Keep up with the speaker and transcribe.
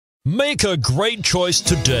Make a great choice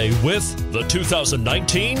today with the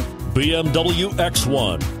 2019 BMW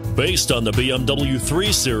X1. Based on the BMW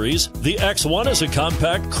 3 Series, the X1 is a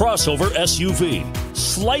compact crossover SUV.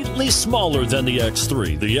 Slightly smaller than the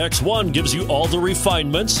X3, the X1 gives you all the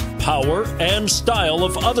refinements, power, and style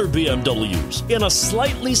of other BMWs in a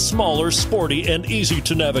slightly smaller, sporty, and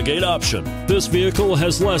easy-to-navigate option. This vehicle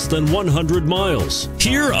has less than 100 miles.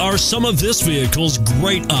 Here are some of this vehicle's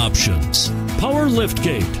great options: power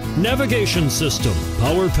liftgate, navigation system,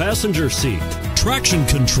 power passenger seat, traction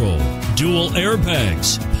control, dual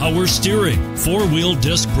airbags, power steering, four-wheel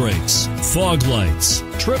disc brakes, fog lights,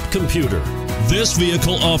 trip computer. This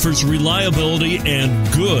vehicle offers reliability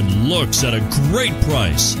and good looks at a great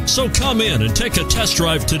price. So come in and take a test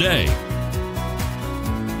drive today.